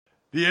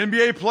The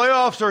NBA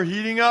playoffs are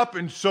heating up,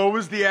 and so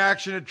is the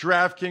action at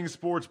DraftKings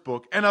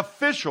Sportsbook, an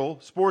official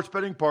sports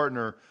betting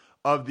partner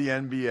of the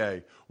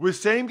NBA. With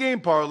same-game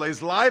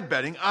parlays, live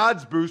betting,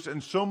 odds boosts,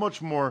 and so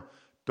much more,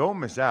 don't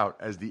miss out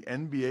as the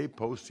NBA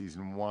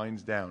postseason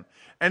winds down.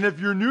 And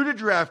if you're new to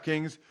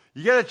DraftKings,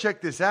 you got to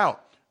check this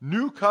out.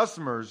 New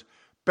customers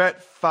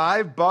bet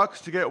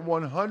 $5 to get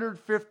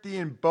 $150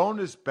 in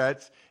bonus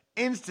bets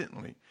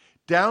instantly.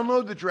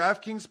 Download the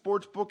DraftKings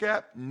Sportsbook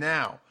app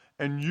now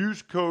and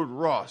use code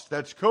ROSS.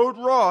 That's code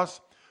ROSS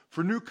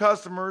for new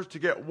customers to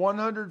get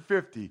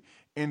 $150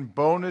 in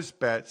bonus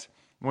bets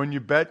when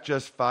you bet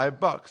just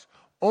 $5.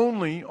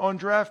 Only on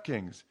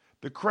DraftKings.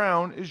 The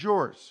crown is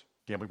yours.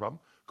 Gambling problem?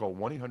 Call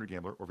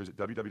 1-800-GAMBLER or visit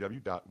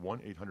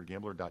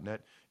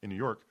www.1800gambler.net. In New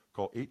York,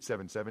 call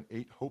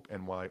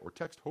 877-8-HOPE-NY or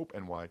text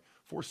HOPE-NY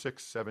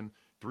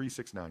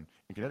 467-369.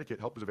 In Connecticut,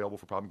 help is available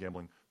for problem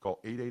gambling. Call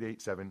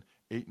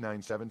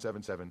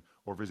 888-7-897-7777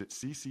 or visit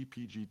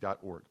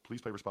ccpg.org. Please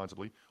play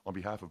responsibly on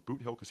behalf of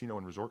Boot Hill Casino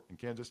and Resort in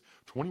Kansas.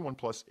 21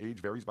 plus, age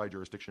varies by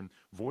jurisdiction.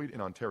 Void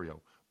in Ontario.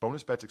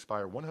 Bonus bets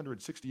expire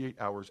 168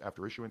 hours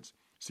after issuance.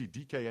 See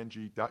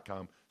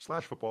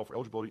dkng.com/football for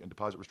eligibility and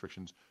deposit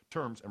restrictions,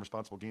 terms, and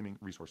responsible gaming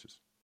resources.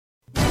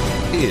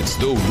 It's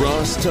the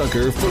Ross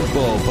Tucker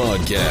Football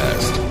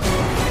Podcast.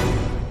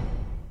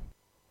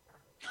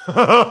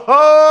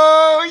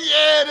 Oh,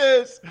 yeah, it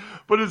is.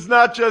 But it's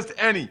not just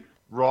any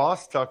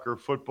Ross Tucker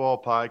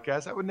Football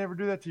Podcast. I would never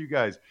do that to you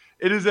guys.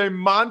 It is a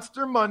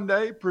Monster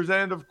Monday,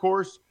 presented, of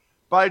course,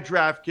 by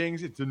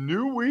DraftKings. It's a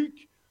new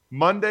week.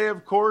 Monday,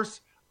 of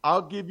course,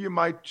 I'll give you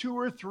my 2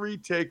 or 3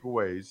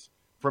 takeaways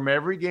from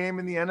every game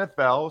in the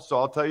NFL. So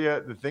I'll tell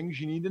you the things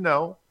you need to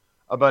know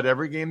about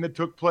every game that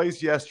took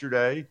place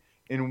yesterday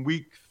in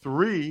week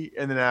 3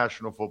 in the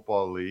National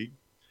Football League.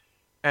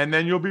 And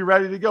then you'll be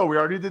ready to go. We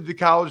already did the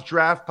college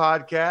draft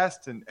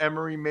podcast, and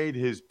Emery made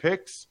his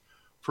picks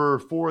for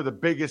 4 of the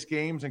biggest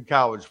games in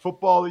college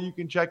football that you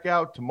can check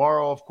out.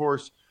 Tomorrow, of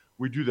course,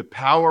 we do the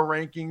power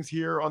rankings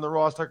here on the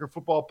Ross Tucker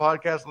Football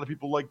Podcast. A lot of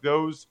people like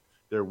those.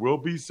 There will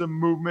be some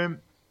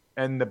movement.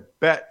 And the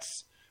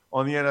bets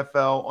on the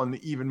NFL on the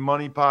Even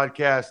Money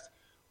podcast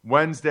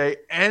Wednesday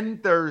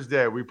and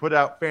Thursday. We put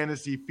out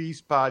Fantasy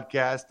Feast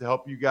podcast to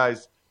help you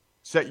guys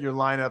set your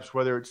lineups,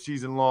 whether it's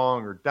season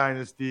long or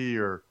dynasty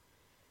or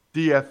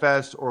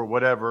DFS or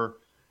whatever.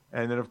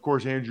 And then, of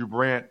course, Andrew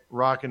Brandt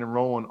rocking and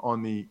rolling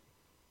on the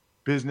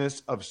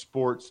Business of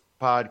Sports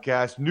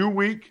podcast. New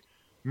week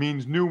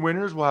means new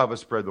winners. We'll have a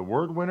Spread the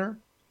Word winner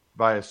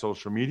via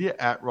social media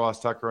at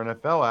Ross Tucker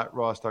NFL, at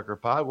Ross Tucker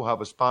Pod. We'll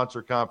have a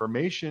sponsor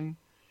confirmation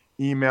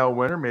email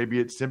winner. Maybe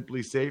it's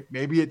Simply Safe.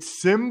 Maybe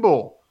it's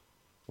Symbol.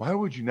 Why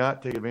would you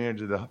not take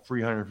advantage of the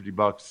free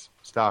 $150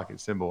 stock at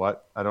Symbol? I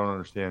don't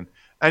understand.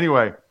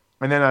 Anyway,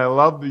 and then I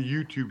love the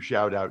YouTube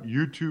shout out,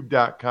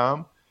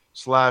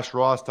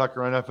 youtube.com/Ross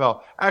Tucker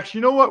NFL. Actually,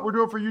 you know what we're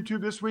doing for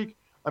YouTube this week?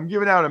 I'm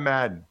giving out a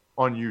Madden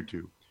on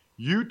YouTube.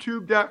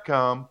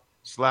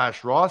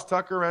 youtube.com/Ross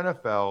Tucker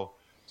NFL.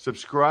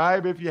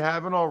 Subscribe if you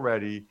haven't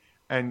already,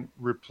 and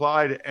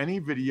reply to any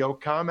video,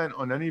 comment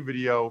on any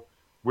video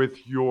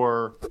with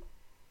your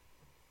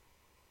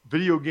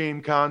video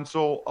game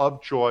console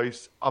of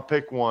choice. I'll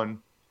pick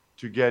one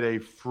to get a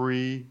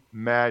free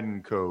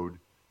Madden code.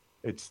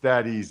 It's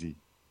that easy.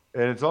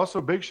 And it's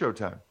also Big Show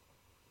time.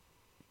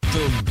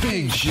 The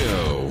Big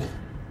Show.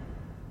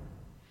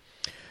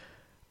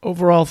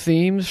 Overall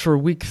themes for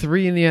week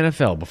 3 in the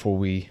NFL before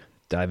we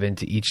dive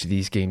into each of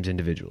these games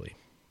individually.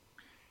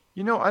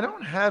 You know, I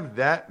don't have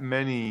that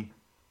many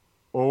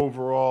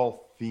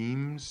overall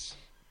themes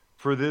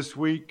for this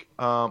week.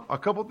 A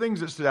couple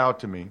things that stood out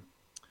to me.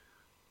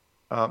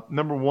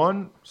 Number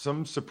one,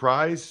 some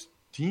surprise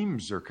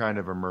teams are kind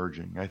of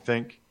emerging. I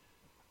think,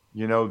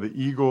 you know, the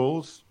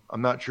Eagles,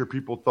 I'm not sure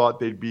people thought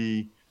they'd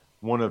be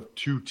one of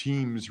 2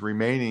 teams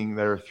remaining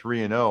that are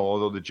 3-0,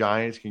 although the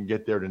Giants can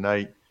get there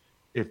tonight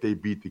if they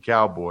beat the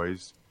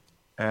Cowboys.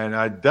 And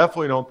I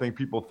definitely don't think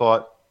people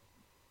thought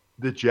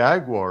the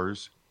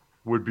Jaguars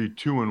would be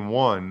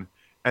 2-1,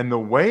 and the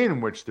way in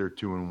which they're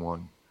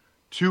 2-1,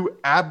 2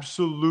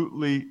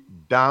 absolutely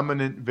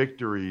dominant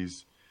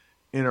victories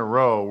in a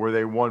row where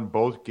they won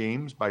both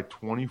games by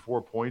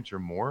 24 points or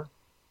more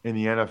in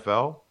the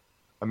NFL.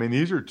 I mean,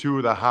 these are 2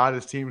 of the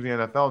hottest teams in the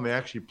NFL, and they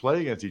actually play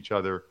against each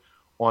other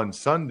on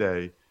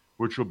Sunday,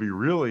 which will be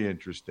really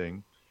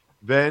interesting.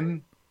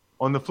 Then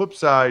on the flip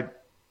side,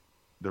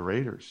 the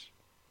Raiders.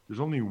 There's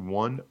only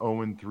one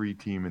 0-3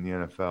 team in the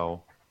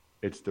NFL.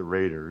 It's the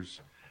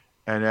Raiders.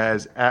 And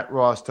as at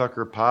Ross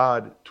Tucker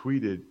Pod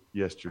tweeted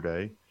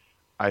yesterday,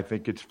 I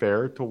think it's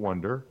fair to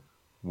wonder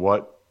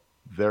what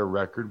their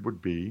record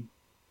would be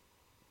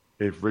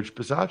if Rich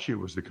Bisaccia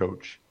was the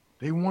coach.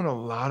 They won a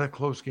lot of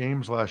close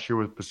games last year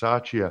with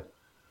Bisaccia.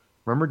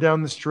 Remember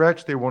down the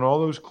stretch, they won all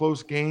those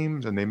close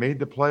games and they made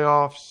the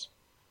playoffs.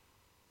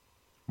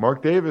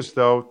 Mark Davis,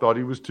 though, thought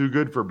he was too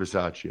good for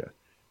Bisaccia.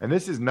 And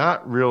this is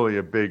not really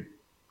a big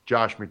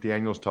Josh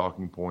McDaniels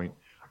talking point.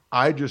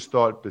 I just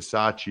thought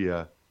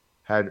Bisaccia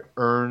had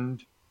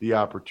earned the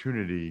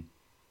opportunity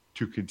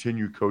to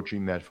continue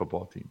coaching that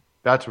football team.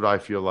 That's what I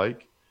feel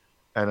like.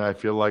 And I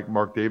feel like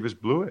Mark Davis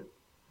blew it.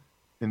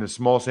 In the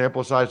small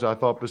sample size, I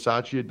thought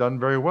Bisaccia had done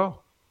very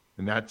well.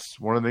 And that's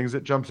one of the things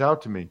that jumps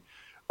out to me.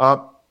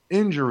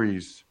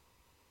 Injuries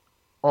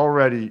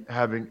already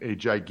having a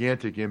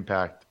gigantic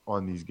impact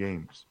on these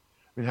games.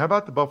 I mean, how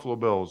about the Buffalo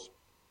Bills?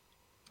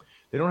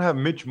 They don't have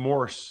Mitch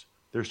Morse,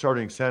 their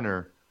starting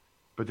center,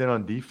 but then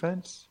on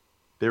defense,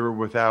 they were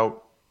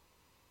without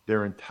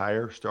their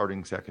entire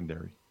starting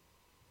secondary.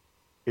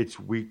 It's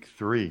week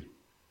 3.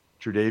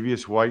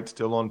 Tre'Davious White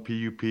still on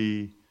PUP.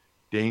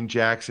 Dane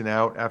Jackson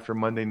out after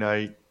Monday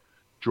night.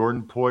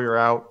 Jordan Poyer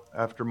out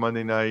after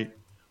Monday night.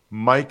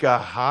 Micah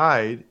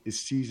Hyde, his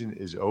season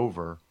is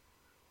over,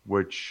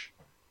 which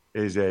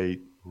is a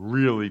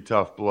really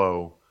tough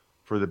blow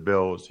for the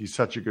Bills. He's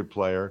such a good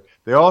player.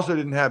 They also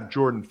didn't have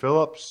Jordan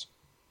Phillips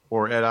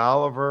or Ed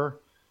Oliver.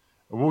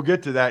 We'll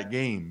get to that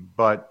game,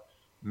 but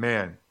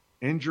man,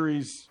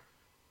 injuries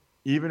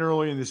even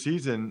early in the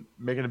season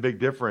making a big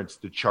difference.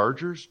 The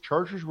Chargers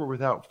were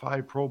without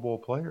 5 Pro Bowl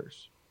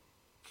players.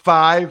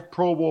 5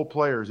 Pro Bowl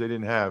players they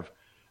didn't have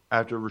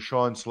after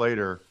Rashawn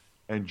Slater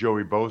and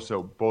Joey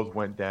Bosa both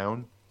went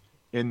down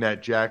in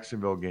that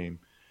Jacksonville game.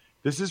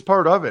 This is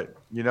part of it,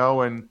 and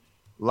a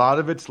lot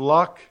of it's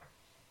luck.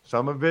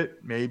 Some of it,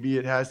 maybe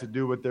it has to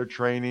do with their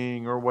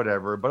training or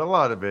whatever, but a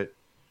lot of it,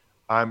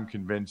 I'm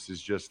convinced,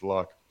 is just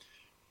luck.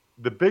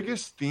 The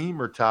biggest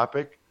theme or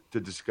topic to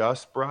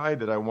discuss, Bri,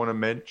 that I want to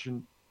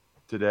mention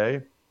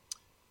today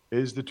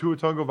is the Tua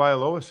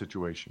Tagovailoa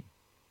situation.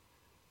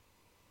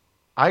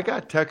 I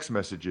got text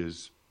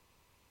messages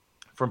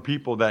from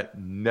people that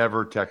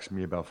never text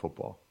me about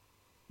football.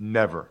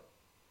 Never.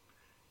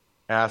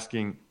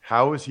 Asking,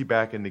 how is he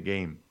back in the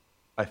game?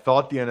 I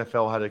thought the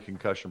NFL had a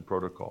concussion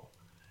protocol.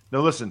 Now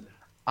listen,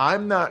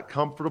 I'm not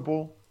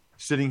comfortable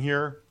sitting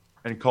here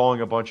and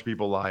calling a bunch of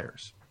people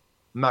liars.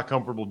 I'm not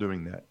comfortable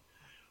doing that.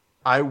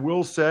 I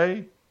will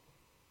say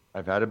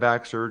I've had a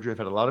back surgery. I've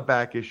had a lot of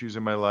back issues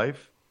in my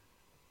life.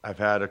 I've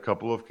had a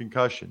couple of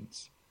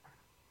concussions.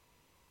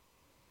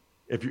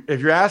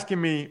 If you're asking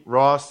me,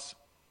 Ross,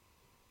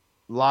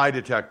 lie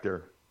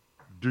detector,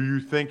 do you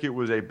think it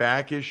was a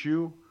back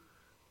issue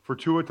for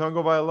Tua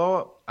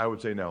Tagovailoa? I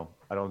would say no.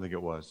 I don't think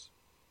it was.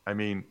 I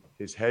mean,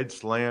 his head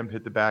slammed,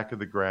 hit the back of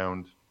the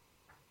ground.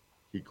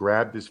 He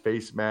grabbed his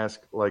face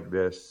mask like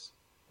this.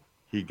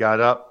 He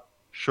got up,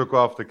 shook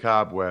off the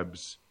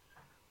cobwebs,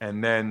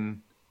 and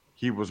then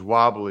he was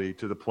wobbly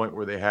to the point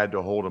where they had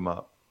to hold him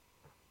up.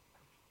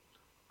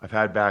 I've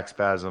had back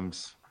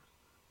spasms.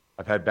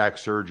 I've had back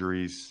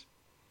surgeries.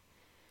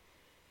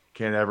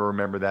 Can't ever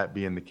remember that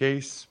being the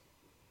case.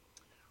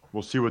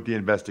 We'll see what the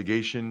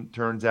investigation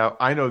turns out.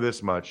 I know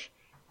this much.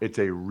 It's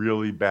a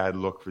really bad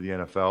look for the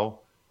NFL.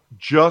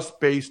 Just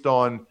based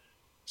on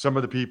some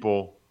of the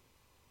people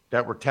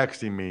that were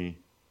texting me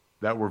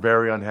that were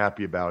very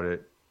unhappy about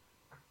it,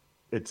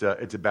 it's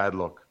a bad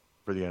look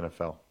for the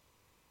NFL.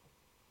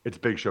 It's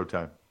Big Show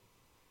time.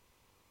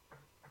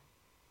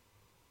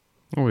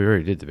 Well, we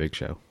already did the Big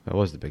Show. That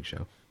was the Big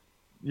Show.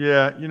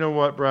 Yeah, you know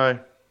what, Bri?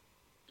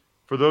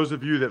 For those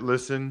of you that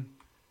listen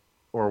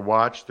or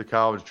watch the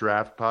College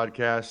Draft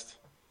podcast,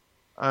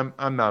 I'm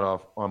not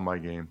off on my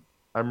game.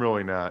 I'm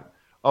really not.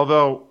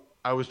 Although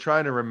I was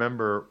trying to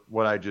remember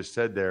what I just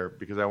said there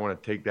because I want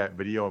to take that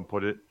video and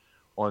put it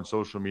on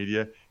social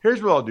media.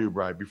 Here's what I'll do,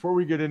 Bri. Before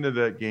we get into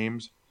the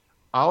games,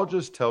 I'll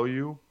just tell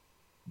you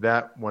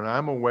that when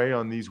I'm away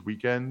on these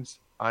weekends,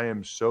 I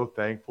am so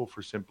thankful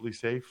for Simply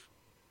Safe.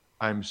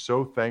 I'm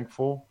so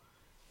thankful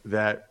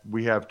that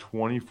we have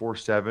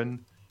 24/7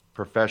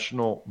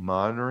 professional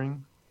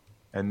monitoring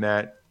and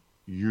that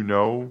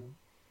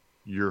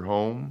your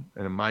home,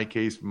 and in my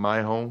case,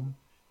 my home,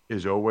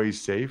 is always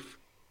safe.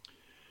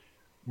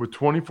 With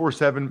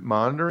 24/7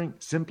 monitoring,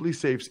 Simply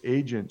Safe's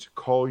agents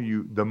call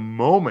you the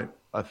moment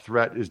a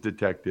threat is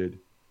detected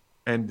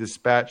and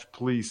dispatch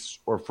police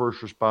or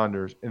first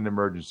responders in an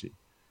emergency.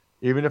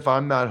 Even if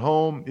I'm not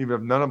home, even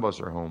if none of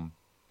us are home.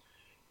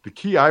 The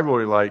key I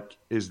really like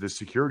is the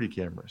security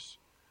cameras.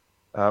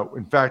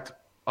 In fact,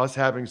 us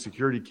having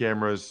security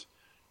cameras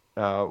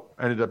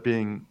ended up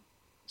being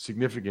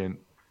significant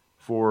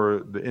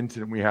for the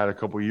incident we had a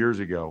couple years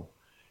ago.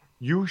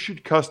 You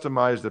should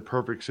customize the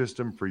perfect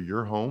system for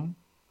your home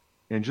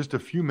in just a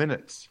few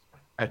minutes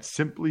at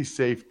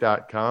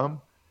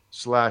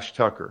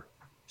simplysafe.com/Tucker.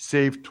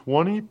 Save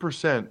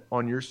 20%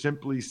 on your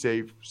Simply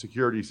Safe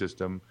security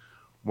system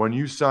when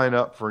you sign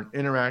up for an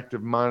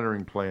interactive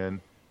monitoring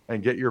plan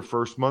and get your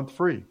first month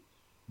free.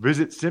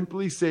 Visit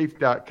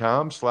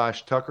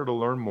simplysafe.com/Tucker to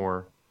learn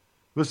more.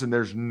 Listen,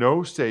 there's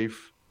no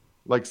safe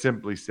like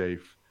Simply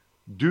Safe.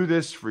 Do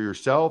this for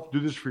yourself. Do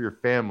this for your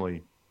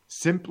family.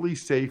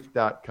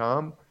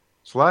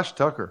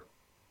 simplysafe.com/Tucker.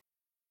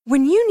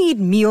 When you need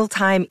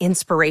mealtime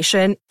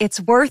inspiration,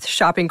 it's worth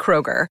shopping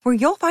Kroger, where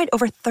you'll find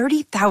over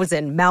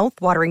 30,000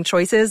 mouth-watering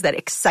choices that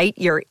excite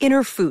your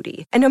inner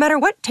foodie. And no matter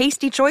what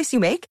tasty choice you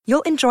make,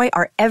 you'll enjoy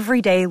our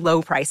everyday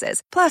low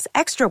prices, plus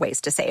extra ways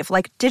to save,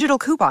 like digital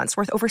coupons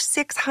worth over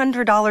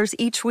 $600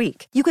 each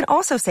week. You can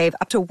also save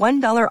up to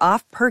 $1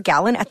 off per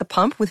gallon at the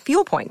pump with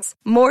fuel points.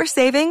 More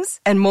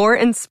savings and more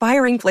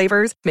inspiring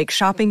flavors make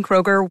shopping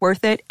Kroger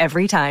worth it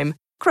every time.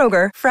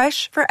 Kroger,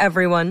 fresh for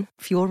everyone.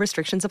 Fuel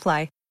restrictions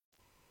apply.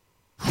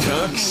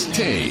 Tuck's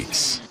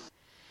Takes.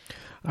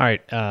 All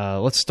right,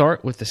 let's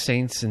start with the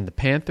Saints and the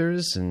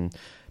Panthers. And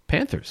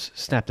Panthers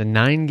snapped a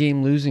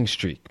 9-game losing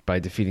streak by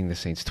defeating the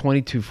Saints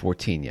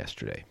 22-14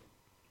 yesterday.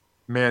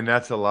 Man,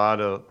 that's a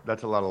lot of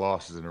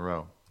losses in a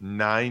row.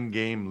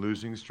 9-game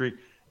losing streak,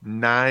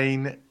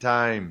 9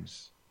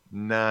 times,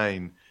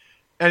 9.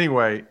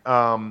 Anyway,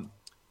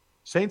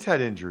 Saints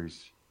had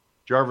injuries.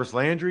 Jarvis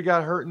Landry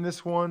got hurt in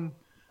this one.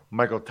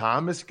 Michael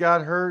Thomas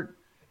got hurt.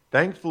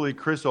 Thankfully,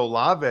 Chris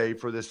Olave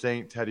for the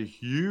Saints had a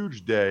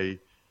huge day,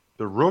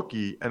 the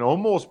rookie, and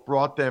almost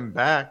brought them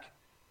back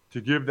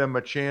to give them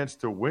a chance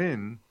to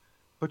win,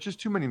 but just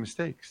too many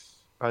mistakes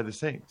by the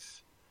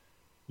Saints.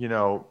 You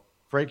know,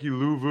 Frankie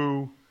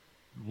Louvu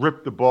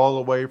ripped the ball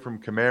away from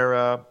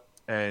Kamara,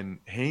 and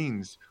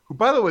Haynes, who,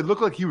 by the way,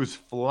 looked like he was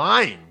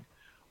flying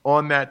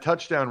on that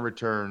touchdown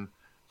return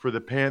for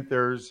the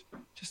Panthers.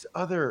 Just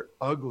other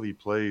ugly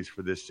plays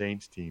for this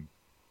Saints team.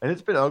 And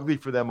it's been ugly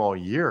for them all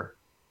year.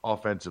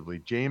 Offensively,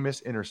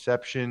 Jameis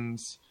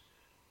interceptions,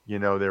 you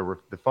know, there were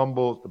the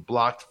fumbles, the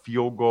blocked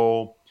field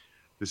goal.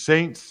 The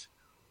Saints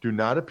do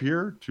not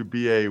appear to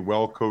be a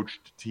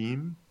well-coached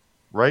team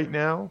right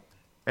now.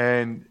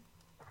 And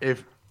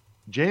if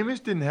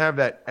Jameis didn't have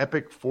that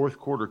epic fourth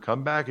quarter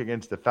comeback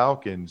against the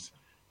Falcons,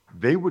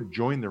 they would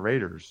join the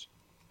Raiders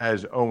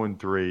as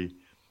 0-3.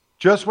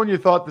 Just when you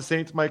thought the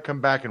Saints might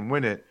come back and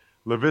win it,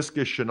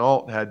 Laviska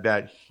Shenault had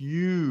that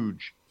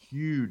huge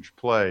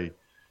play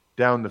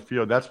down the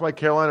field. That's why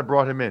Carolina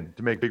brought him in,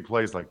 to make big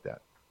plays like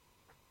that.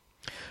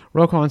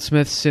 Roquan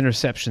Smith's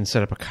interception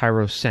set up a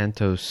Cairo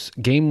Santos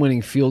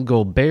game-winning field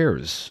goal.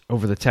 Bears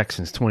over the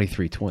Texans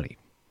 23-20.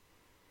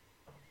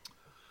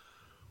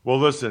 Well,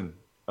 listen,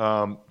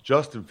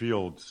 Justin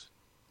Fields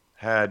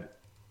had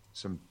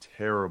some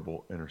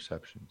terrible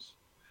interceptions.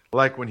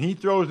 Like when he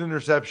throws an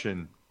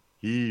interception,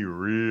 he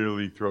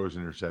really throws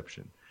an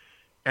interception.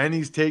 And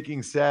he's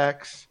taking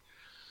sacks.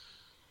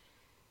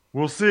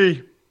 We'll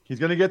see. He's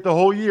going to get the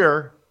whole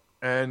year,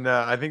 and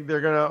I think they're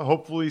going to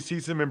hopefully see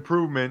some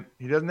improvement.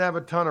 He doesn't have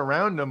a ton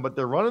around him, but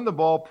they're running the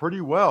ball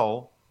pretty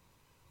well.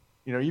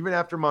 You know, even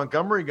after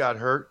Montgomery got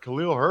hurt,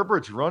 Khalil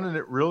Herbert's running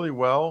it really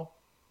well.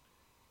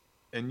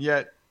 And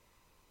yet,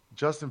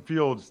 Justin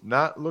Fields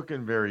not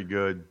looking very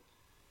good.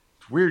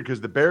 It's weird because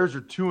the Bears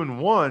are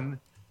 2-1.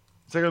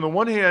 It's like on the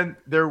one hand,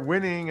 they're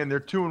winning and they're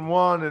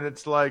 2-1, and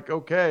it's like,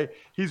 okay,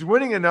 he's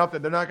winning enough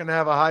that they're not going to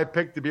have a high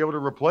pick to be able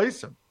to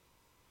replace him.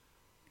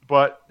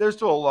 But there's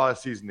still a lot of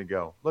season to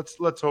go.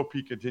 Let's hope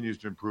he continues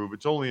to improve.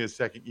 It's only his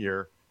second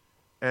year,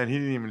 and he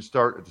didn't even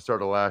start at the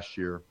start of last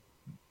year.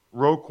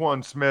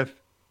 Roquan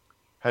Smith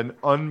had an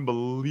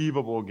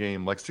unbelievable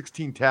game, like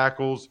 16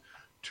 tackles,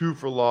 2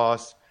 for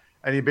loss,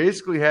 and he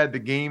basically had the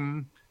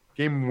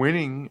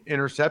game-winning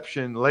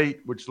interception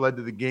late, which led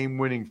to the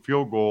game-winning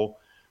field goal.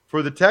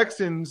 For the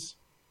Texans,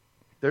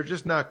 they're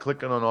just not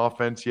clicking on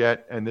offense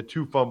yet, and the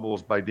 2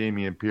 fumbles by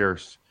Dameon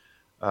Pierce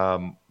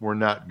were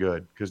not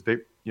good because they.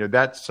 You know,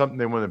 that's something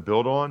they want to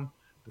build on,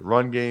 the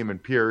run game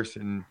and Pierce,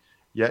 and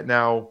yet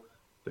now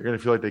they're going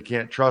to feel like they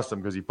can't trust him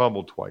because he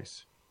fumbled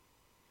twice.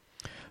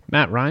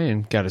 Matt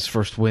Ryan got his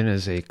first win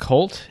as a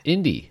Colt.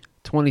 Indy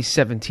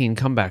 2017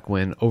 comeback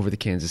win over the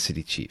Kansas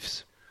City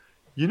Chiefs.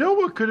 You know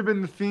what could have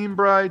been the theme,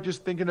 Bri?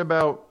 Just thinking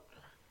about,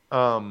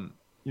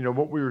 you know,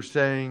 what we were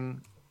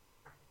saying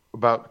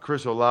about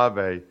Chris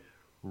Olave.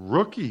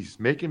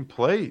 Rookies making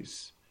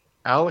plays.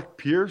 Alec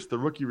Pierce, the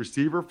rookie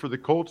receiver for the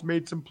Colts,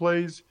 made some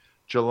plays.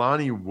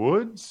 Jelani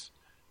Woods,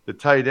 the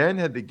tight end,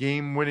 had the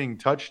game-winning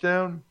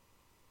touchdown.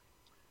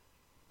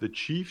 The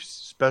Chiefs'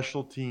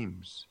 special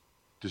teams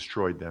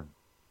destroyed them.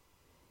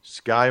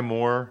 Sky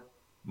Moore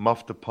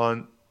muffed a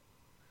punt.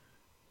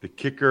 The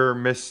kicker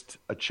missed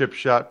a chip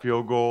shot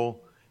field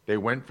goal. They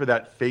went for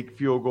that fake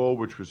field goal,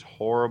 which was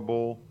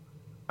horrible.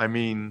 I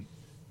mean,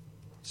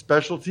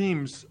 special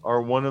teams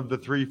are one of the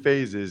 3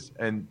 phases,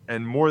 and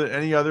more than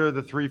any other of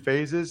the 3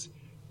 phases,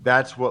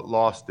 that's what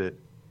lost it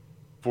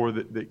for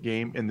the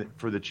game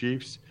for the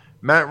Chiefs.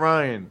 Matt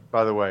Ryan,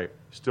 by the way,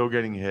 still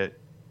getting hit,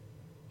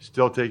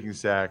 still taking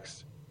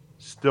sacks,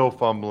 still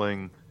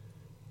fumbling.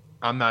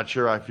 I'm not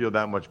sure I feel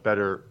that much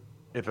better,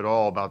 if at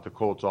all, about the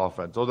Colts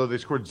offense, although they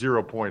scored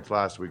 0 points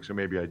last week, so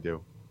maybe I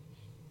do.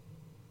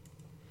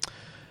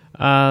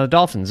 The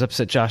Dolphins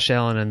upset Josh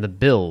Allen and the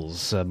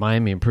Bills.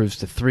 Miami improves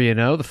to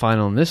 3-0. The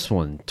final in this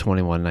one,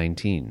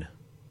 21-19.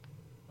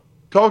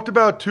 Talked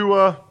about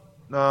Tua.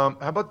 How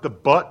about the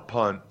butt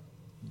punt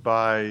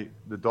by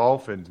the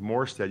Dolphins,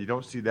 Morstead? You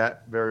don't see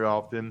that very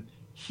often.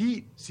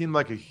 Heat seemed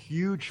like a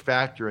huge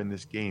factor in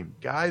this game.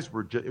 Guys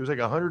were it was like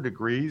 100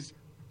 degrees.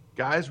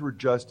 Guys were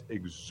just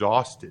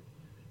exhausted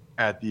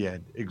at the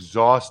end.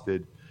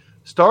 Exhausted.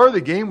 Star of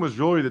the game was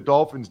really the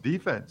Dolphins'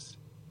 defense.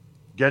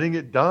 Getting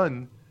it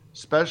done,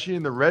 especially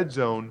in the red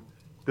zone.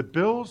 The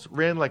Bills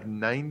ran like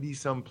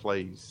 90-some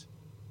plays.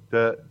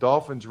 The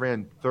Dolphins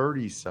ran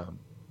 30-some.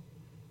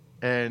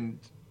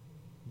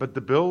 But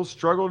the Bills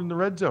struggled in the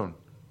red zone.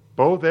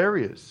 Both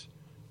areas.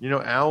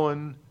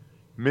 Allen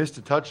missed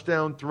a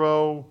touchdown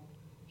throw.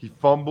 He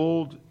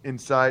fumbled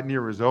inside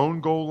near his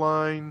own goal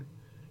line.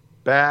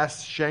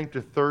 Bass shanked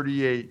a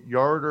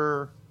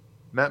 38-yarder.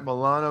 Matt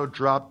Milano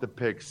dropped the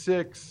pick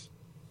six.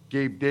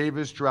 Gabe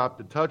Davis dropped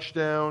the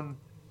touchdown.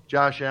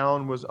 Josh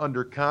Allen was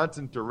under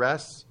constant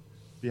duress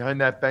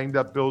behind that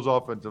banged-up Bills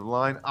offensive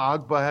line.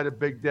 Agba had a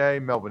big day.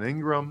 Melvin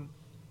Ingram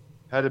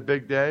had a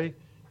big day.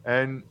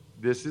 And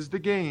this is the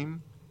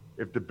game.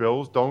 If the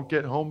Bills don't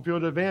get home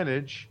field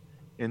advantage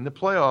in the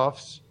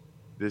playoffs,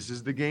 this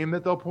is the game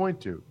that they'll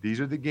point to. These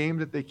are the games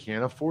that they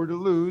can't afford to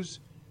lose,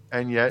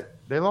 and yet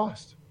they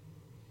lost.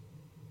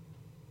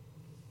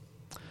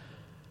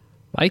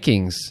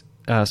 Vikings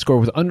score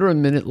with under a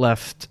minute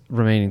left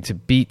remaining to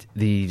beat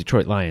the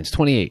Detroit Lions,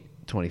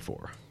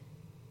 28-24.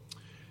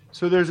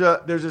 So there's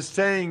a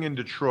saying in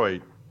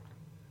Detroit,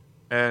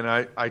 and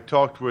I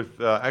talked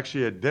with,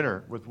 actually at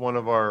dinner with one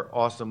of our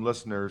awesome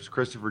listeners,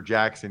 Christopher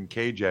Jackson,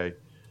 KJ,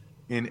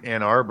 in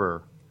Ann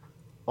Arbor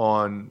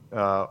on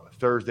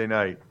Thursday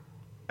night.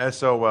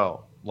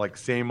 SOL, like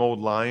same old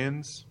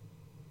Lions.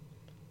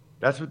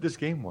 That's what this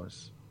game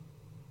was.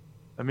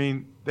 I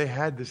mean, they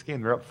had this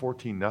game. They're up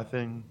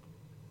 14-0.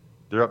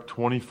 They're up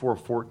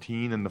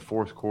 24-14 in the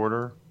fourth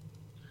quarter.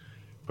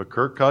 But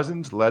Kirk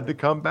Cousins led the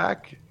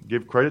comeback.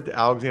 Give credit to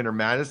Alexander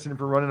Mattison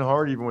for running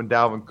hard, even when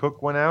Dalvin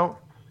Cook went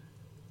out.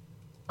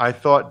 I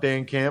thought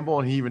Dan Campbell,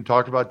 and he even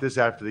talked about this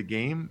after the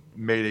game,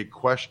 made a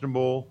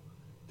questionable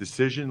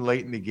decision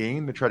late in the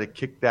game to try to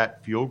kick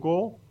that field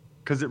goal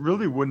because it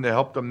really wouldn't have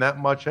helped them that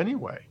much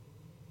anyway.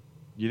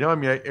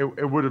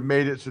 It would have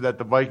made it so that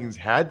the Vikings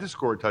had to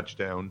score a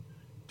touchdown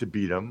to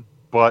beat them,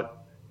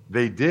 but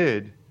they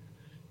did.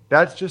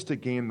 That's just a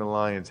game the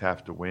Lions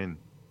have to win.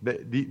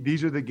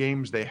 These are the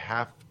games they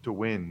have to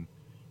win.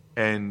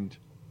 And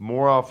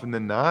more often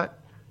than not,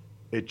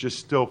 it just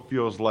still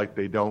feels like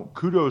they don't.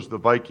 Kudos to the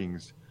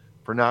Vikings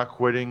for not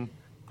quitting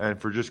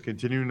and for just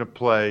continuing to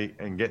play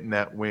and getting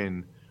that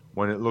win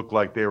when it looked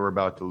like they were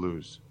about to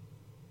lose.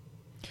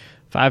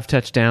 5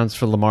 touchdowns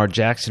for Lamar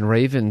Jackson.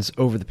 Ravens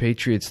over the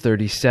Patriots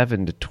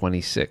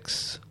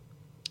 37-26.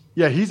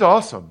 Yeah, he's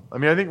awesome. I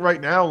think right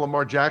now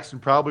Lamar Jackson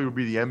probably would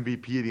be the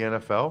MVP of the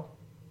NFL.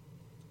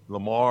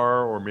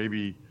 Lamar or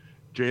maybe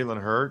Jalen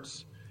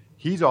Hurts.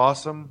 He's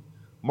awesome.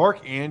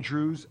 Mark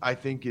Andrews, I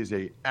think, is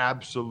a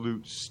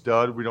absolute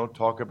stud. We don't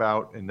talk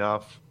about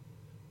enough.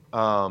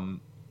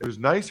 It was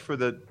nice for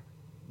the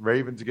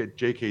Ravens to get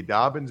J.K.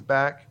 Dobbins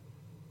back.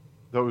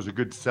 That was a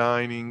good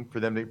signing for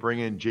them to bring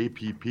in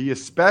JPP,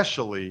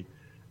 especially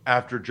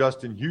after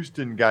Justin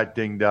Houston got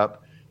dinged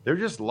up. They're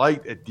just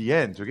light at the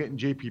end, so getting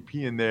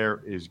JPP in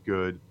there is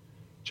good.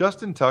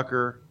 Justin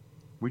Tucker,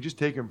 we just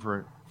take him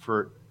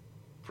for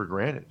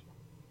granted.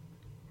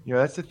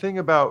 That's the thing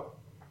about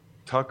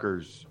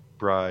Tucker's,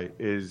 Bri,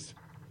 is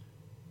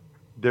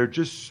they're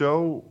just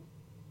so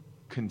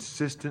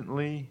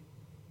consistently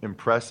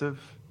impressive.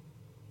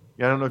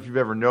 I don't know if you've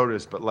ever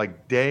noticed, but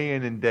like day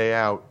in and day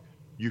out,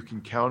 you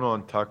can count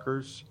on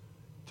Tucker's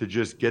to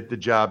just get the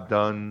job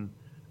done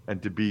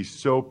and to be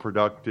so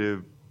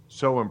productive,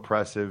 so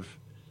impressive.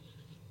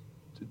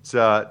 It's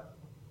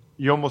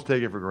you almost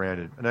take it for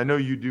granted. And I know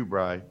you do,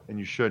 Bri, and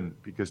you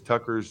shouldn't, because I'm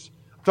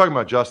talking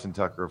about Justin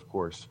Tucker, of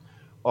course,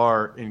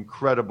 are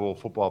incredible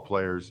football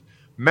players.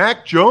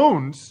 Mac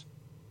Jones,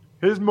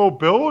 his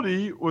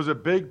mobility was a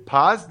big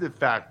positive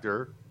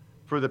factor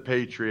for the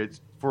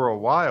Patriots for a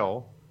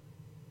while,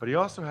 but he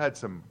also had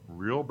some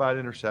real bad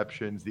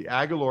interceptions. The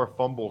Aguilar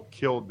fumble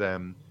killed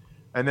them.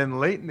 And then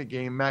late in the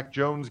game, Mac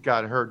Jones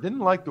got hurt. Didn't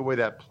like the way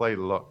that play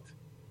looked.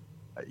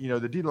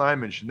 The D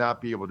lineman should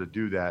not be able to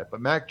do that. But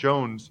Mac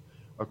Jones,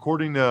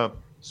 according to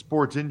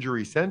Sports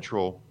Injury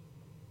Central,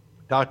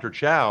 Dr.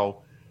 Chow,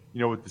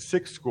 with the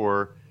 6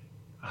 score,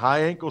 high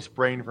ankle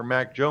sprain for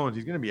Mac Jones.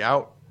 He's going to be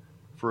out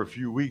for a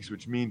few weeks,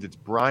 which means it's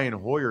Brian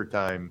Hoyer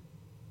time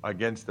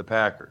against the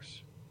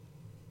Packers.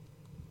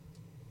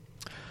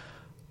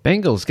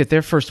 Bengals get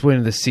their first win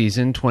of the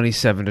season,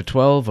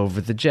 27-12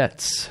 over the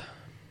Jets.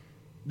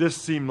 This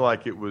seemed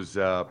like it was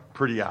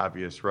pretty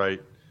obvious,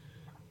 right?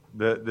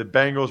 The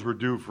Bengals were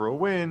due for a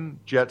win.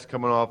 Jets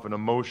coming off an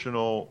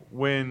emotional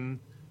win.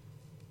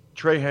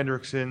 Trey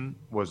Hendrickson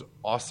was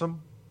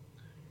awesome.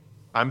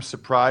 I'm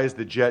surprised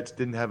the Jets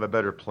didn't have a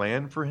better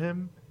plan for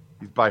him.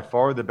 He's by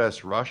far the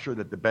best rusher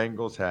that the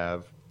Bengals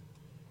have.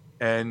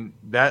 And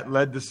that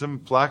led to some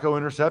Flacco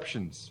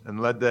interceptions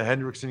and led to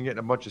Hendrickson getting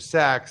a bunch of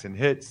sacks and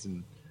hits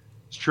and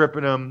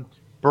stripping him.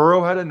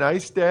 Burrow had a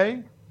nice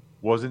day,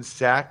 wasn't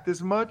sacked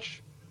as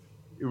much.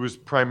 It was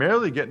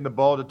primarily getting the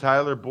ball to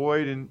Tyler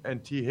Boyd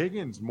and T.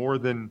 Higgins more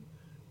than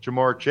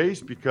Jamar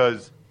Chase,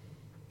 because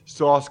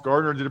Sauce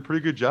Gardner did a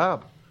pretty good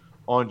job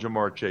on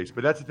Jamar Chase.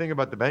 But that's the thing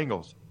about the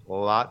Bengals.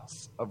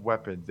 lots of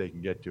weapons they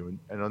can get to.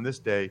 And on this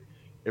day,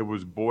 it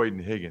was Boyd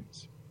and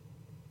Higgins.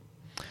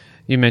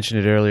 You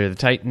mentioned it earlier. The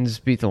Titans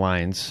beat the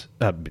Lions.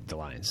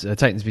 The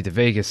Titans beat the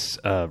Vegas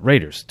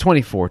Raiders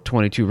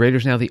 24-22.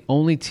 Raiders now the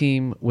only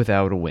team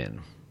without a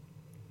win.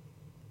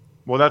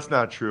 Well, that's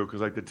not true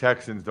because the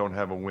Texans don't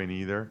have a win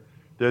either.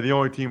 They're the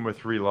only team with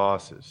 3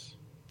 losses.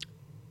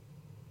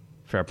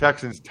 Fair point.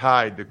 Texans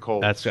tied the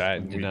Colts. That's I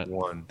in did week not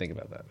 1. think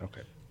about that.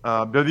 Okay.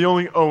 They're the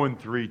only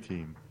 0-3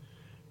 team.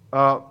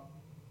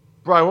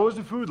 Brian, what was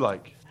the food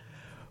like?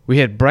 We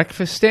had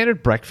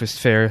standard breakfast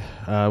fare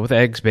with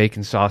eggs,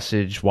 bacon,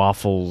 sausage,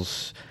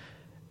 waffles,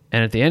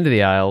 and at the end of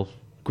the aisle,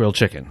 grilled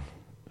chicken.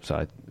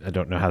 So I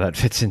don't know how that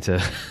fits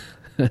into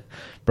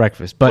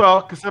breakfast. But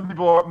well, because some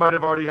people might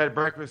have already had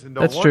breakfast and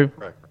don't that's want true.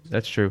 breakfast.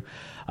 That's true.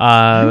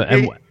 You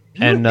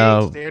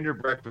hate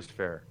standard breakfast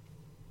fare.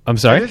 I'm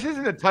sorry? This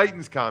isn't a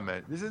Titans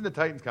comment.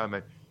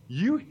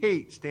 You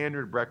hate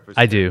standard breakfast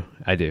I fare.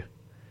 do.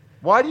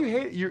 Why do you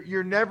hate it?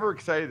 You're never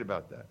excited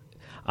about that.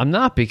 I'm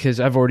not, because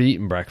I've already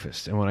eaten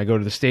breakfast, and when I go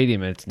to the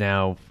stadium and it's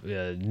now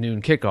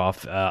noon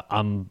kickoff,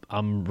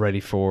 I'm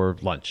ready for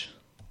lunch.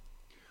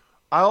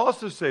 I'll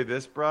also say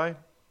this, Bri.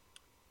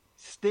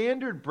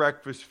 Standard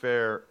breakfast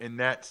fare in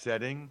that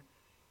setting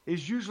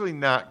is usually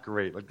not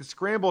great. Like the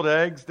scrambled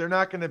eggs, they're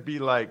not going to be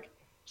like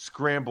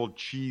scrambled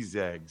cheese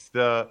eggs.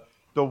 The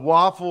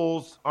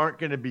waffles aren't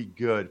going to be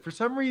good. For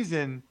some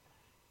reason,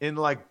 in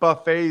like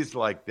buffets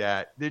like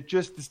that, the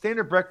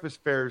standard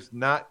breakfast fare is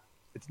not.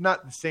 It's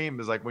not the same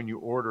as like when you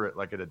order it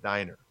like at a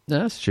diner. No,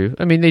 that's true.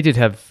 I mean, they did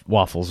have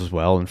waffles as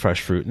well and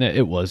fresh fruit, and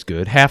it was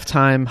good.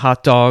 Halftime,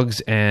 hot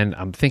dogs, and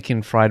I'm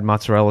thinking fried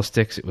mozzarella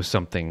sticks. It was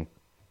something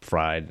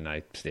fried, and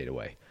I stayed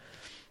away.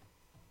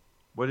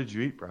 What did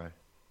you eat, Brian?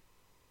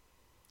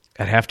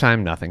 At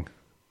halftime, nothing.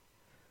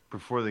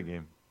 Before the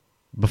game?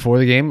 Before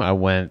the game, I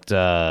went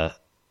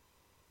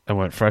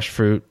fresh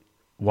fruit,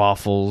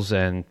 waffles,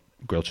 and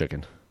grilled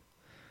chicken.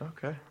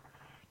 Okay.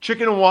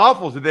 Chicken and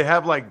waffles. Did they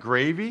have like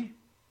gravy?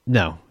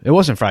 No, it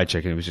wasn't fried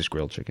chicken. It was just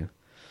grilled chicken.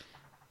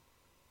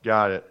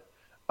 Got it.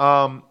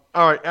 All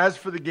right. As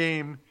for the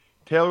game,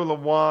 Taylor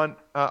Lewan.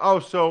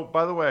 So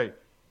by the way,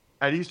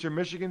 at Eastern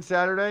Michigan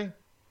Saturday,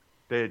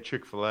 they had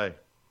Chick-fil-A.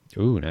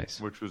 Ooh, nice.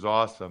 Which was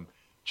awesome.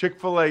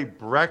 Chick-fil-A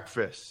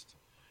breakfast.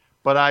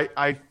 But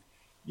I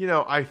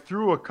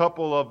threw a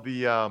couple of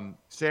the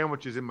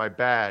sandwiches in my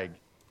bag,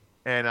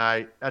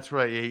 and that's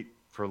what I ate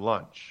for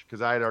lunch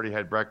because I had already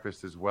had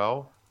breakfast as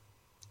well.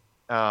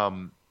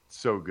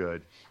 So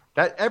good.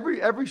 That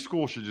every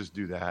school should just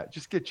do that.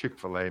 Just get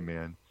Chick-fil-A,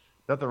 man.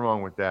 Nothing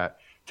wrong with that.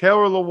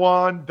 Taylor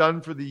Lewan done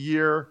for the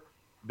year.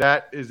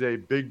 That is a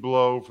big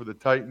blow for the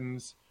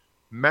Titans.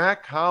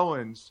 Mack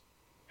Hollins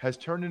has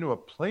turned into a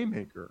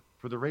playmaker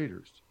for the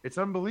Raiders. It's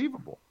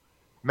unbelievable.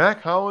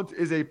 Mack Hollins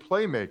is a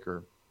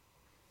playmaker.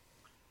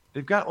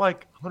 They've got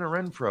like Hunter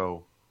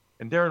Renfrow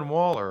and Darren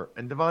Waller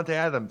and Devontae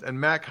Adams, and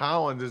Mack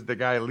Hollins is the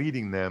guy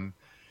leading them.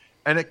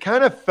 And it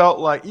kind of felt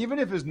like, even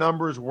if his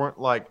numbers weren't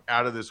like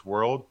out of this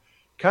world,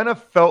 kind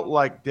of felt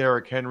like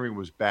Derrick Henry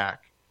was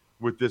back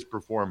with this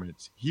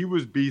performance. He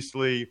was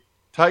beastly.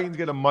 Titans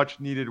get a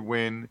much-needed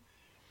win,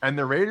 and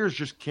the Raiders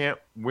just can't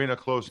win a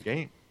close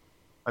game.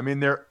 I mean,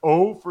 they're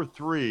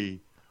 0-3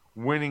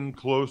 winning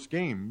close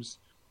games,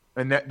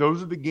 and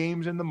those are the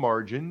games in the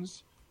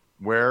margins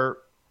where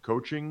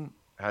coaching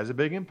has a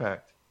big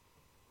impact.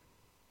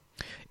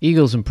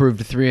 Eagles improved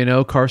to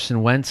 3-0.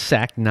 Carson Wentz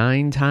sacked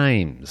 9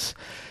 times.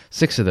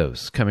 6 of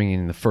those coming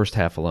in the first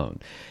half alone.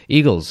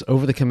 Eagles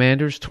over the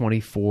Commanders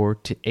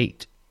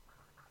 24-8.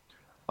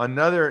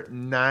 Another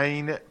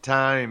 9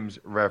 times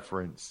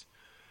reference.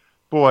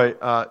 Boy,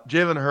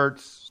 Jalen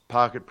Hurts'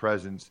 pocket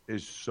presence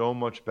is so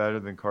much better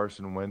than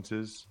Carson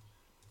Wentz's.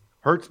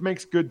 Hurts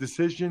makes good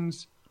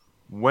decisions.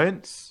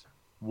 Wentz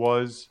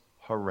was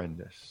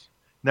horrendous.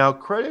 Now,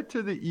 credit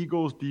to the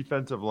Eagles'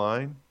 defensive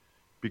line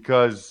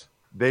because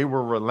they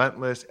were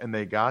relentless and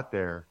they got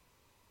there,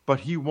 but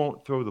he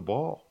won't throw the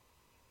ball.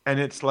 And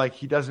it's like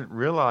he doesn't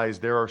realize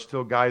there are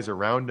still guys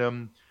around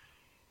him.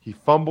 He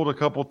fumbled a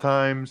couple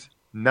times.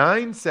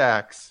 9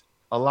 sacks,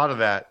 a lot of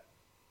that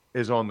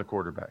is on the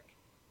quarterback.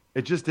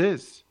 It just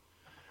is.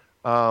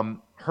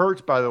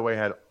 Hurts, by the way,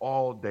 had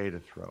all day to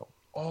throw.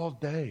 All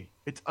day.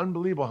 It's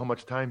unbelievable how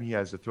much time he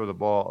has to throw the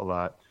ball a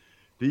lot.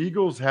 The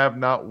Eagles have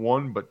not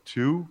one but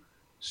 2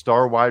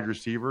 star wide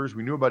receivers.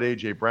 We knew about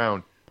A.J.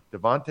 Brown.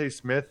 Devontae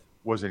Smith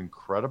was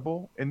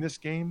incredible in this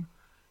game.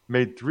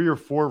 Made 3 or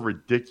 4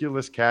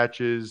 ridiculous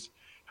catches,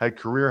 had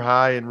career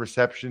high in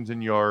receptions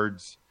and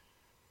yards.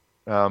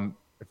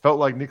 It felt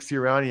like Nick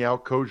Sirianni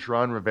outcoached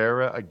Ron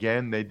Rivera.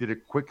 Again, they did a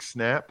quick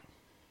snap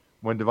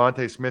when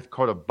Devontae Smith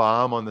caught a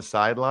bomb on the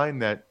sideline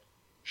that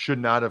should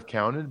not have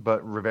counted,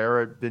 but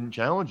Rivera didn't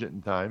challenge it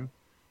in time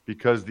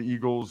because the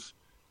Eagles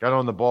got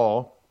on the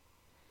ball.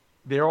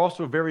 They're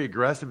also very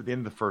aggressive at the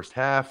end of the first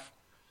half.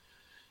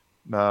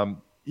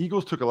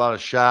 Eagles took a lot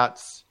of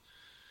shots.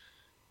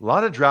 A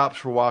lot of drops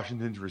for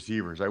Washington's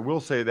receivers. I will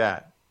say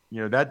that.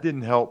 That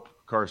didn't help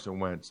Carson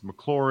Wentz.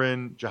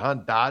 McLaurin,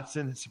 Jahan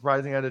Dotson,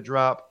 surprisingly, had a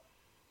drop,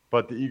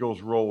 but the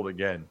Eagles rolled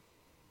again.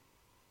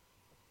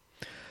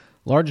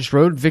 Largest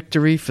road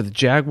victory for the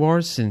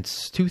Jaguars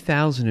since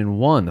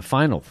 2001. The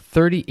final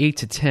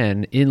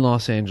 38-10 in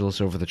Los Angeles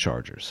over the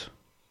Chargers.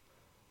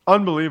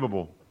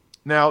 Unbelievable.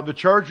 Now, the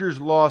Chargers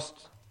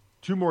lost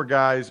two more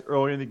guys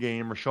early in the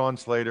game, Rashawn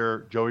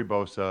Slater, Joey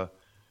Bosa.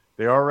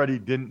 They already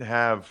didn't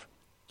have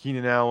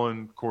Keenan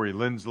Allen, Corey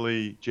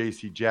Linsley,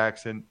 J.C.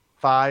 Jackson,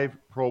 5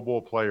 Pro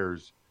Bowl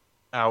players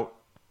out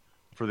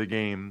for the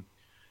game.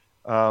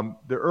 The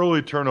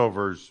early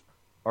turnovers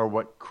are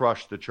what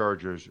crushed the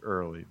Chargers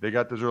early. They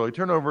got those early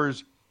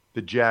turnovers.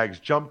 The Jags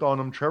jumped on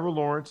them. Trevor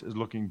Lawrence is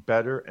looking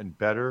better and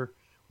better.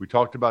 We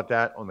talked about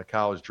that on the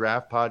College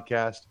Draft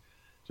podcast,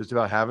 just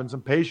about having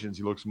some patience.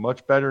 He looks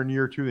much better in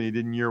year 2 than he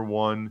did in year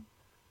 1.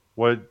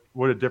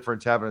 What a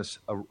difference having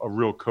a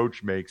real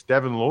coach makes.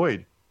 Devin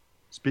Lloyd,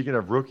 speaking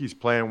of rookies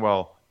playing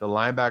well, the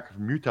linebacker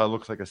from Utah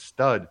looks like a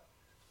stud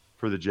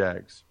for the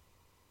Jags.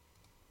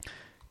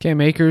 Cam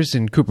Akers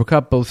and Cooper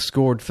Kupp both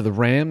scored for the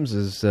Rams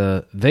as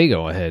they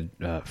go ahead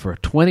for a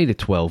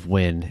 20-12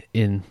 win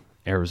in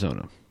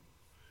Arizona.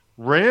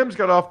 Rams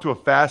got off to a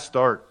fast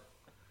start.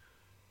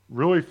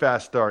 Really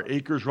fast start.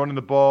 Akers running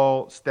the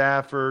ball,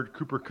 Stafford,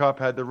 Cooper Kupp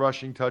had the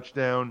rushing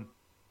touchdown.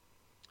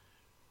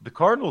 The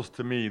Cardinals,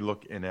 to me,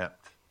 look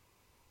inept.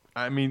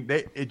 I mean,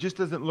 it just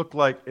doesn't look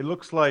like – it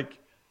looks like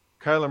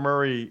Kyler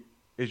Murray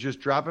is just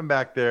dropping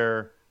back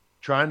there,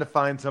 trying to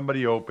find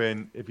somebody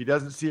open. If he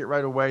doesn't see it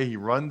right away, he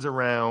runs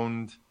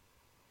around.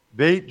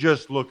 They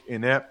just look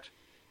inept.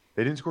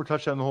 They didn't score a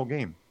touchdown the whole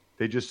game.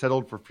 They just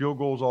settled for field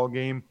goals all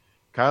game.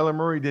 Kyler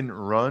Murray didn't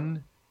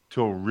run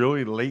till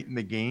really late in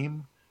the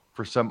game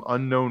for some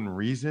unknown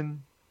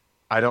reason.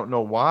 I don't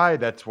know why.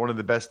 That's one of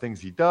the best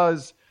things he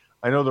does.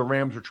 I know the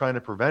Rams were trying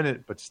to prevent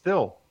it, but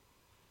still.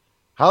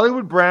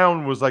 Hollywood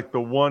Brown was like the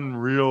one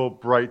real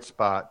bright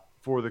spot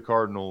for the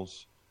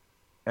Cardinals,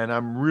 and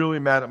I'm really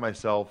mad at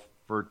myself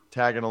for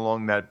tagging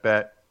along that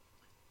bet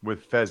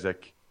with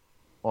Fezzik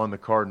on the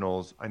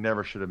Cardinals. I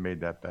never should have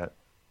made that bet.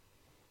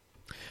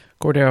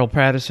 Cordero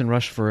Patterson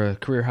rushed for a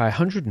career-high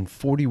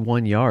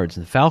 141 yards,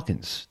 and the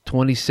Falcons'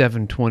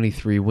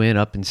 27-23 win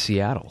up in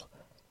Seattle.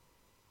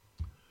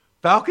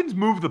 Falcons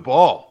move the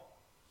ball.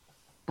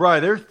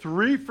 Brian, they're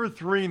 3 for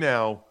 3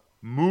 now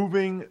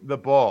moving the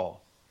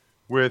ball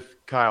with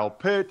Kyle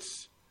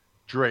Pitts,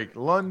 Drake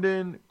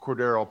London,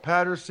 Cordero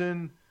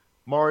Patterson.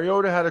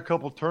 Mariota had a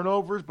couple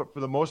turnovers, but for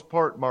the most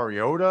part,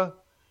 Mariota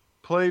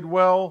played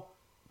well.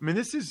 I mean,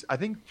 this is, I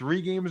think,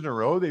 3 games in a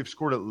row. They've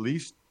scored at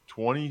least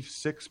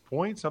 26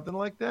 points, something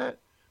like that.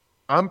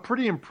 I'm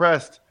pretty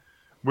impressed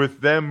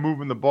with them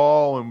moving the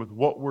ball and with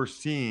what we're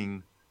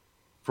seeing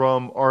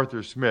from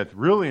Arthur Smith.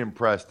 Really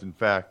impressed, in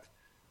fact.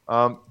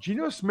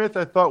 Geno Smith,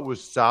 I thought,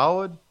 was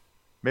solid,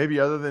 maybe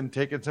other than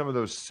taking some of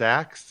those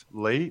sacks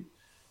late.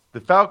 The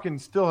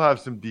Falcons still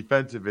have some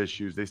defensive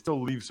issues. They still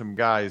leave some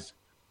guys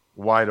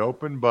wide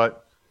open,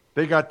 but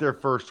they got their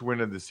first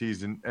win of the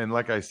season. And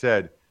like I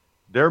said,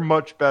 they're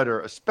much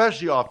better,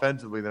 especially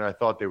offensively, than I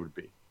thought they would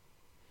be.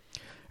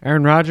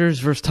 Aaron Rodgers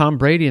versus Tom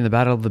Brady in the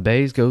Battle of the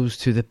Bays goes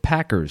to the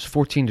Packers,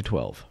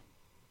 14-12.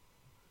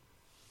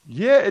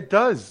 Yeah, it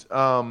does.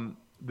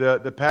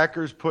 The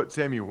Packers put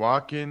Sammy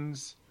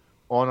Watkins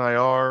on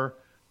IR.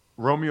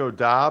 Romeo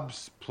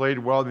Doubs played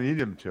well. They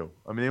needed him to.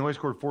 I mean, they only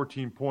scored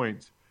 14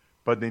 points,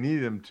 but they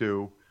needed him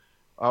to.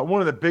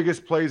 One of the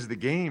biggest plays of the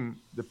game,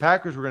 the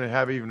Packers were going to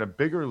have even a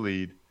bigger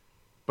lead,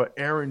 but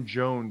Aaron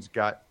Jones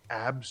got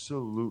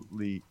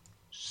absolutely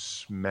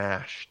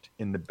smashed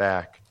in the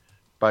back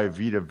by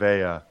Vita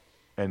Vea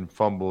and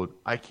fumbled.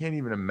 I can't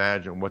even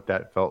imagine what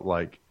that felt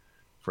like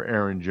for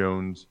Aaron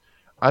Jones.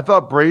 I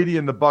thought Brady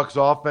and the Bucs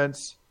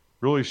offense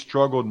really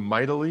struggled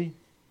mightily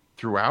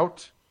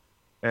throughout,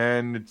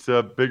 and it's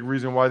a big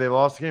reason why they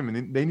lost the game.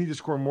 And they need to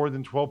score more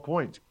than 12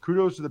 points.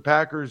 Kudos to the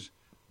Packers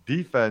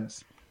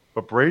defense,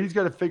 but Brady's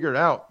got to figure it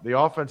out. The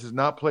offense has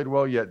not played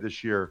well yet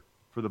this year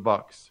for the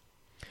Bucs.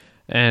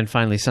 And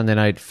finally, Sunday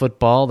Night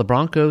Football. The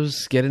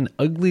Broncos get an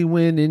ugly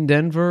win in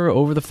Denver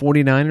over the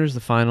 49ers, the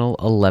final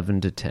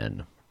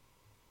 11-10.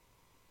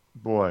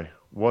 Boy,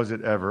 was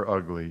it ever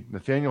ugly.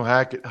 Nathaniel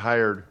Hackett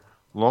hired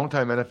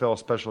longtime NFL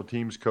special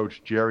teams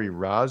coach Jerry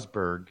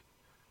Rosberg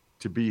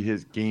to be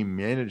his game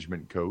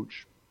management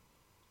coach,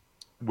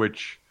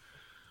 which,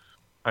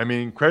 I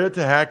mean, credit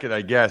to Hackett,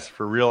 I guess,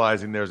 for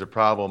realizing there's a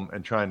problem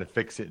and trying to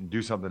fix it and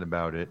do something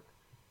about it.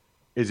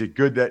 Is it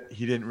good that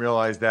he didn't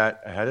realize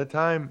that ahead of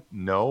time?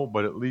 No,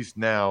 but at least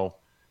now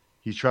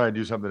he's trying to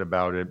do something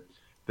about it.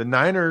 The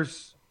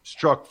Niners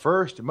struck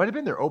first. It might have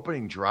been their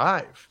opening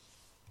drive,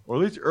 or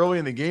at least early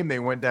in the game they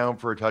went down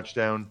for a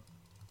touchdown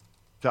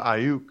to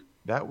Ayuk.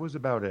 That was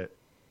about it.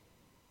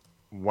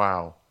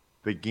 Wow.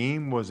 The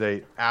game was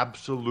a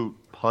absolute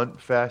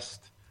punt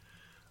fest.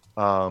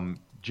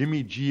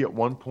 Jimmy G at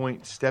one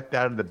point stepped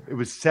out of it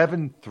was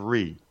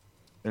 7-3,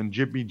 and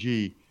Jimmy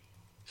G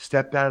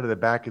stepped out of the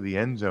back of the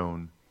end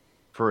zone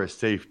for a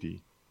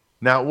safety.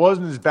 Now, it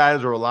wasn't as bad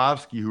as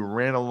Orlovsky, who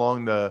ran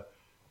along the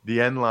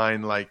end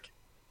line like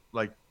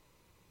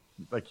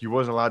he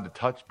wasn't allowed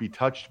to be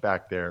touched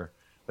back there.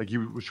 Like he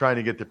was trying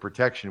to get the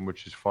protection,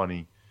 which is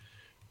funny.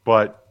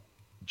 But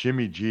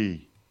Jimmy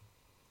G,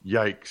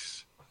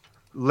 yikes.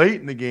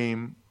 Late in the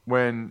game,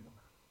 when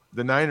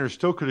the Niners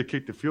still could have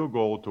kicked the field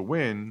goal to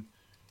win,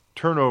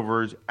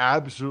 turnovers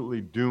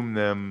absolutely doomed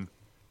them.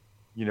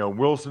 You know,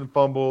 Wilson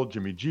fumbled,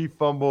 Jimmy G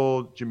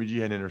fumbled, Jimmy G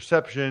had an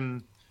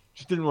interception.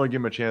 Just didn't really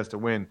give him a chance to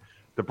win.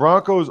 The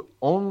Broncos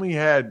only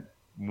had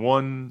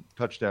one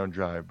touchdown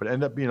drive, but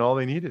ended up being all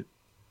they needed,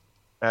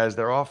 as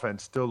their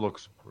offense still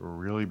looks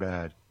really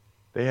bad.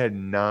 They had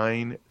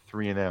 9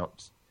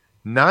 3-and-outs.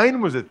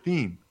 9 was a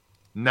theme.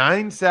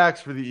 9 sacks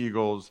for the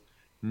Eagles,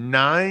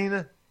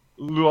 9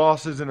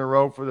 losses in a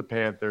row for the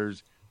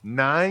Panthers,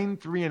 9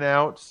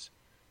 3-and-outs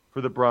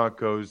for the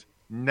Broncos,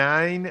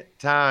 9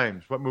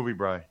 times. What movie,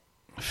 Bri?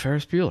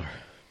 Ferris Bueller.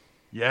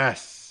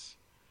 Yes.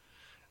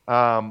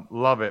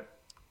 Love it.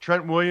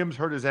 Trent Williams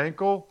hurt his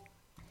ankle.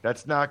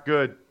 That's not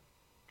good.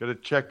 Got to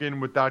check in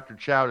with Dr.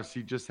 Chow to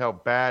see just how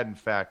bad, in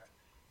fact,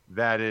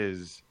 that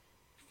is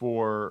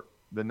for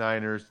the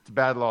Niners. It's a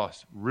bad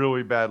loss.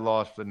 Really bad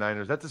loss for the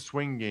Niners. That's a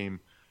swing game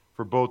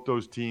for both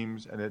those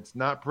teams, and it's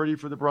not pretty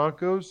for the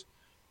Broncos.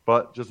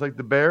 But just like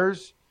the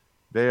Bears,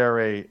 they are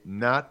a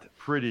not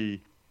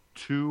pretty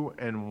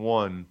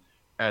 2-1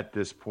 at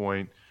this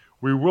point.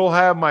 We will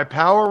have my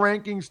power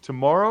rankings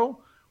tomorrow.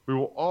 We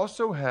will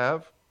also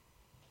have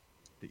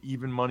the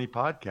Even Money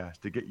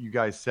podcast to get you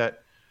guys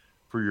set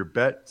for your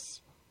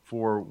bets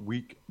for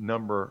week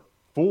number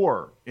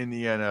 4 in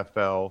the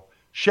NFL.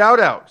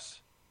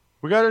 Shout-outs.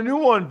 We got a new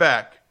one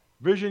back.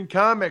 Vision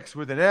Comics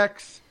with an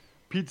X,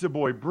 Pizza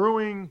Boy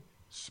Brewing,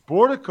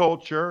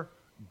 Sporticulture,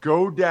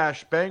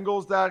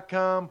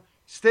 Go-Bengals.com,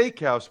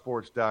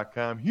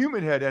 SteakhouseSports.com,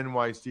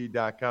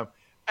 HumanHeadNYC.com,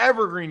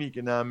 Evergreen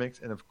Economics,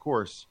 and, of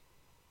course,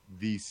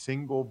 the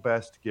single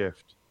best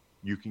gift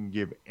you can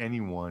give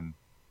anyone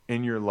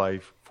in your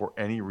life for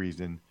any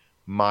reason,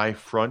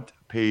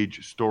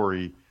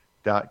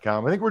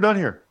 MyFrontPageStory.com. I think we're done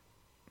here.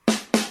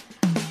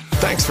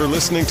 Thanks for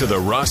listening to the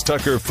Ross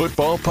Tucker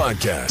Football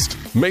Podcast.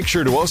 Make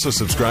sure to also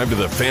subscribe to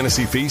the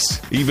Fantasy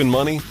Feast, Even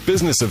Money,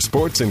 Business of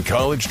Sports, and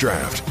College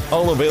Draft.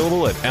 All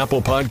available at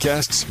Apple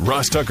Podcasts,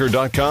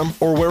 RossTucker.com,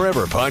 or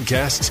wherever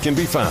podcasts can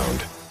be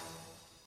found.